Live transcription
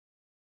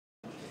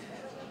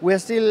We're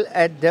still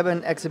at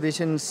Durban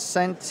Exhibition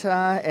Centre,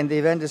 and the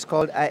event is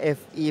called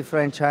IFE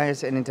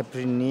Franchise and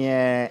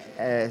Entrepreneur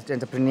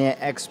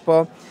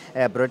Expo,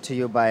 brought to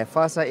you by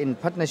FASA in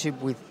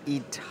partnership with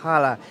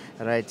Itala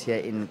right here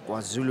in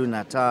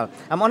KwaZulu-Natal.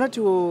 I'm honored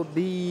to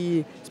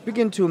be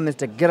speaking to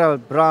Mr.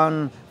 Gerald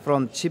Brown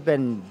from Chip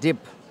and Dip.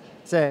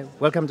 Sir,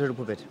 welcome to the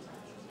Pulpit.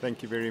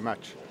 Thank you very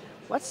much.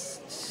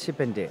 What's Chip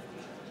and Dip?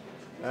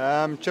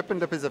 Chip and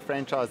Dip is a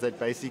franchise that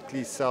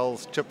basically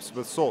sells chips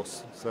with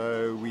sauce.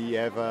 So we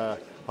have a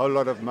whole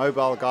lot of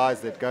mobile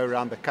guys that go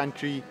around the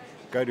country,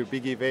 go to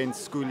big events,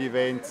 school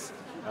events,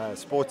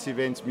 sports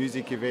events,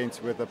 music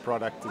events with the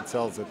product and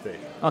sells it there.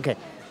 Okay.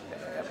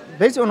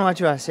 Based on what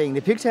you are saying,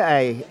 the picture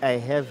I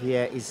have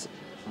here is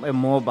a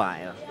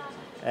mobile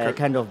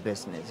kind of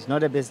business. It's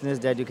not a business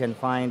that you can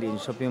find in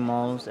shopping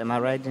malls. Am I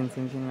right in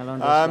thinking along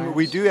those lines?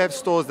 We do have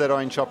stores that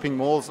are in shopping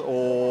malls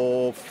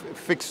or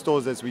fixed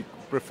stores, as we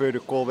prefer to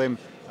call them,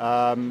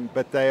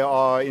 but they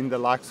are in the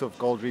likes of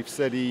Gold Reef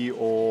City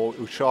or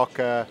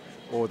Ushaka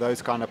or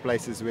those kind of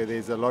places where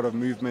there's a lot of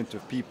movement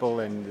of people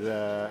and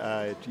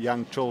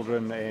young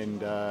children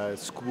and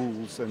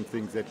schools and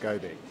things that go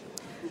there.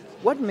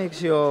 What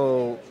makes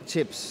your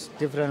chips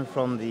different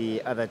from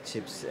the other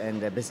chips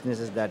and the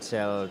businesses that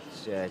sell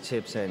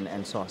chips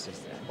and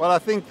sauces? Well, I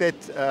think that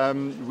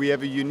we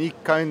have a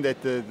unique cone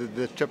that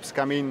the chips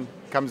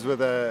comes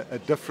with a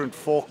different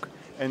fork,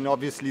 and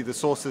obviously the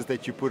sauces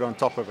that you put on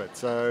top of it.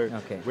 So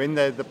when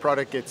the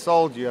product gets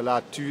sold, you're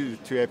allowed to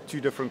have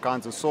two different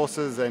kinds of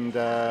sauces, and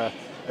the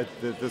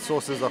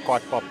sauces are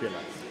quite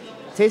popular.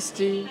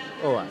 Tasty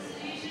or what?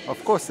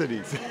 Of course it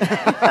is.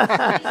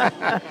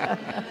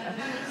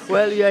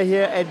 Well, you are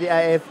here at the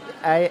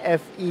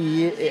IFE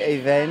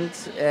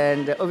event,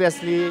 and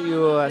obviously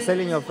you are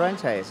selling your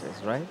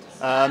franchises, right?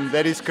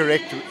 That is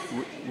correct.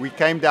 We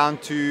came down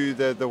to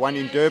the one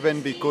in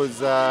Durban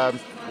because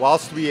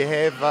whilst we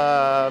have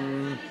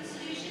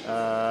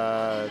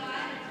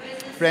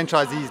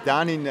franchisees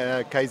down in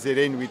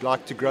KZN, we'd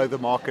like to grow the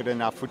market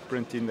and our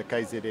footprint in the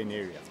KZN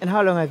area. And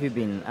how long have you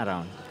been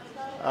around?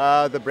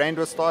 The brand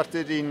was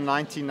started in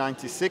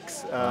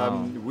 1996.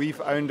 Wow. We've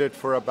owned it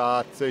for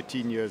about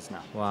 13 years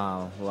now.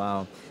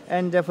 Wow.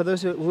 And for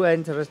those who are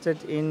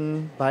interested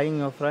in buying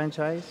your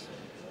franchise,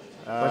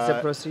 what's the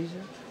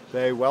procedure?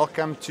 They're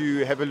welcome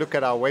to have a look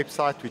at our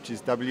website, which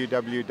is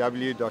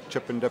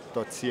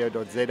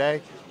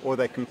www.chipanddip.co.za, or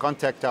they can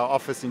contact our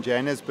office in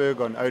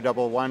Johannesburg on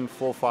 011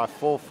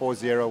 454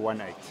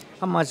 4018.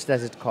 How much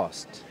does it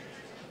cost?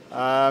 We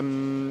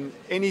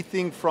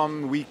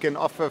can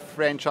offer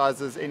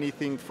franchises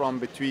anything from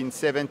between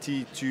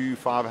 70 to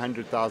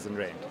 500,000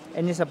 Rand.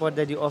 Any support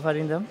that you offer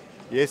in them?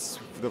 Yes,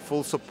 the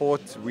full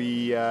support.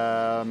 We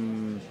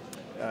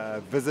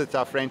visit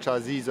our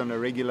franchisees on a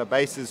regular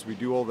basis. We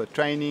do all the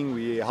training.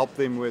 We help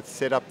them with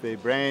set up their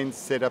brands,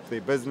 set up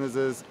their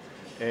businesses,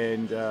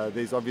 and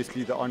there's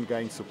obviously the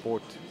ongoing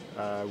support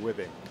with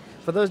them.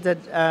 For those that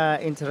are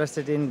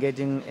interested in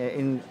getting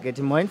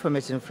more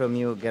information from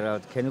you,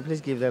 Gerald, can you please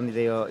give them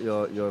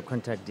your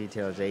contact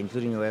details,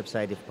 including your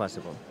website if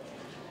possible?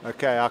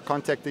 Okay, our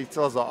contact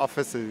details, our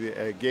office is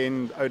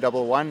again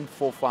 011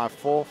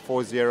 454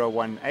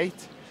 4018,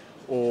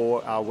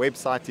 or our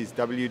website is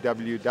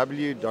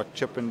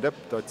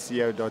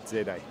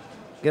www.chipanddip.co.za.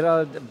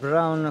 Gerald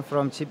Brown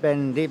from Chip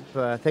and Dip,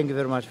 thank you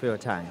very much for your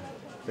time.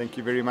 Thank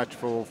you very much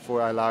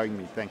for allowing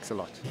me. Thanks a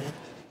lot.